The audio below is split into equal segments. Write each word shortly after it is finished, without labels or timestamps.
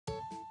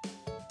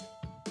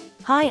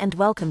Hi and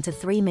welcome to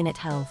 3-Minute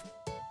Health.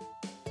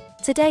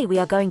 Today we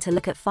are going to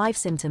look at 5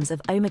 symptoms of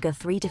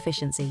omega-3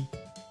 deficiency.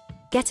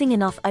 Getting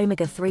enough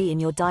omega-3 in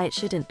your diet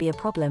shouldn't be a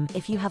problem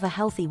if you have a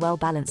healthy,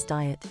 well-balanced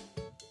diet.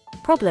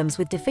 Problems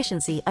with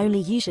deficiency only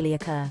usually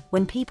occur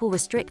when people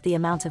restrict the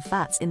amount of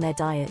fats in their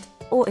diet,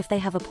 or if they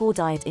have a poor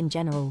diet in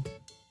general.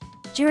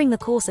 During the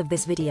course of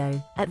this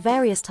video, at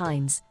various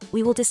times,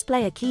 we will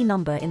display a key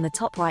number in the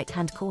top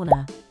right-hand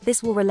corner.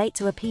 This will relate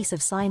to a piece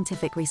of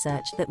scientific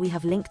research that we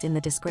have linked in the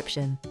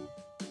description.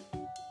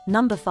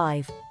 Number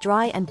 5.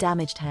 Dry and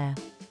damaged hair.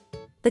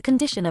 The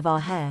condition of our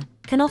hair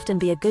can often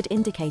be a good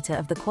indicator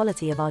of the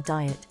quality of our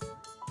diet.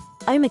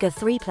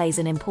 Omega-3 plays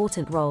an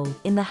important role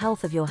in the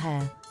health of your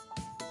hair.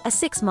 A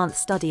 6-month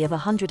study of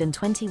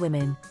 120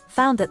 women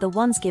found that the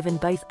ones given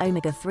both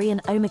omega-3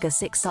 and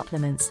omega-6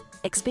 supplements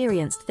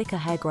experienced thicker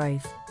hair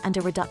growth and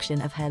a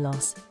reduction of hair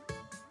loss.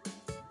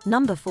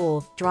 Number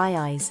 4. Dry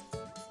eyes.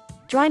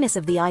 Dryness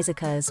of the eyes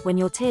occurs when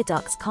your tear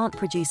ducts can't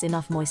produce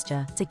enough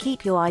moisture to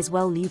keep your eyes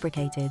well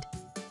lubricated.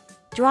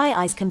 Dry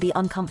eyes can be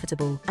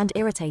uncomfortable and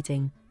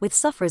irritating, with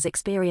sufferers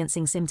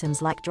experiencing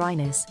symptoms like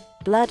dryness,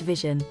 blurred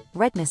vision,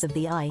 redness of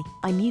the eye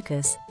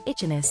mucus,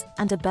 itchiness,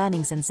 and a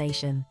burning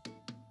sensation.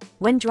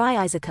 When dry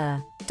eyes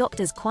occur,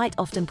 doctors quite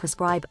often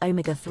prescribe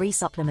omega-3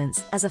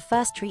 supplements as a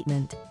first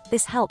treatment.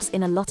 This helps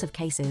in a lot of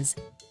cases.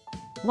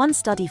 One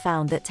study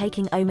found that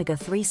taking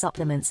omega-3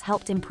 supplements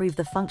helped improve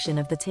the function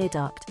of the tear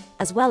duct,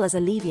 as well as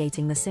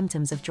alleviating the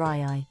symptoms of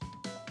dry eye.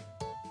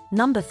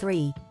 Number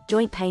 3.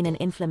 Joint pain and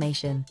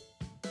inflammation.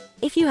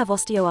 If you have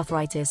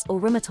osteoarthritis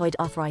or rheumatoid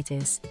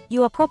arthritis,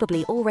 you are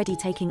probably already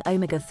taking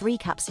omega-3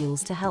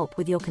 capsules to help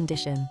with your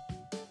condition.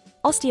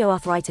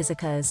 Osteoarthritis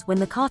occurs when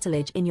the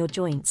cartilage in your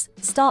joints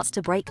starts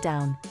to break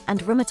down, and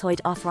rheumatoid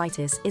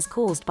arthritis is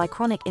caused by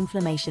chronic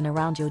inflammation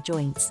around your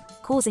joints,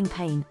 causing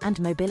pain and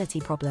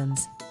mobility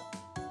problems.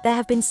 There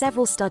have been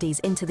several studies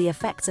into the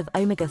effects of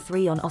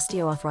omega-3 on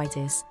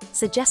osteoarthritis,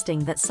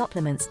 suggesting that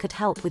supplements could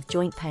help with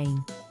joint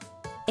pain.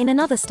 In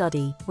another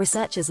study,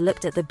 researchers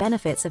looked at the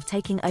benefits of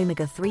taking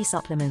omega-3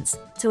 supplements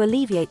to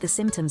alleviate the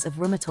symptoms of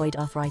rheumatoid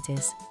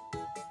arthritis.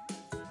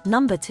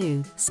 Number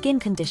 2. Skin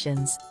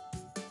conditions.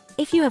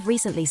 If you have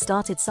recently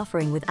started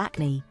suffering with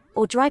acne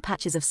or dry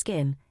patches of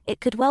skin,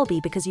 it could well be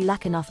because you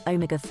lack enough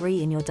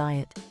omega-3 in your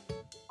diet.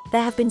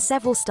 There have been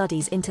several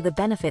studies into the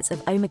benefits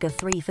of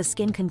omega-3 for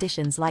skin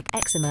conditions like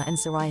eczema and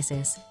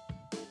psoriasis.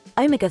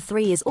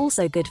 Omega-3 is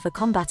also good for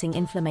combating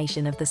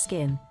inflammation of the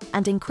skin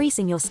and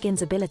increasing your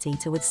skin's ability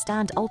to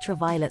withstand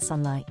ultraviolet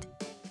sunlight.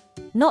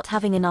 Not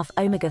having enough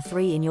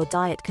omega-3 in your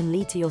diet can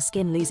lead to your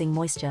skin losing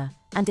moisture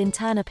and in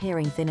turn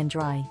appearing thin and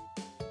dry.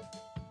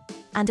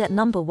 And at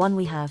number 1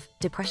 we have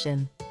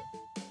depression.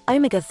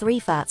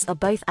 Omega-3 fats are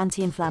both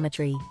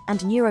anti-inflammatory and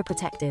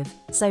neuroprotective,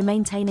 so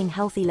maintaining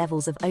healthy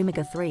levels of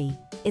omega-3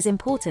 is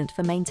important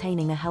for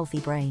maintaining a healthy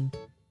brain.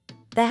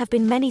 There have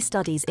been many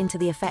studies into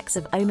the effects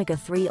of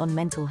omega-3 on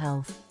mental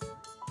health.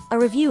 A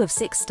review of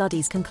 6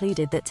 studies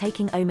concluded that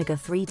taking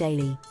omega-3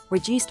 daily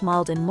reduced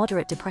mild and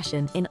moderate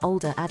depression in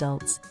older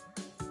adults.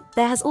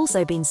 There has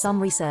also been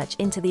some research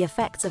into the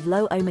effects of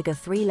low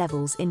omega-3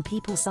 levels in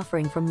people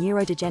suffering from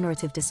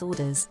neurodegenerative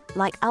disorders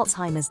like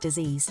Alzheimer's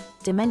disease,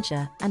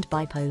 dementia, and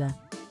bipolar.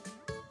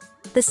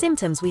 The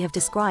symptoms we have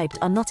described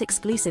are not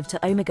exclusive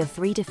to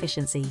omega-3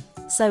 deficiency,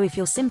 so if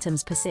your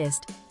symptoms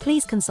persist,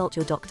 please consult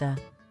your doctor.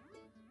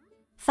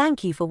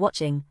 Thank you for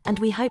watching, and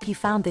we hope you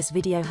found this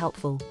video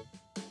helpful.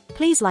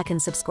 Please like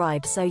and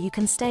subscribe so you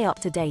can stay up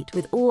to date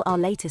with all our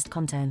latest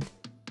content.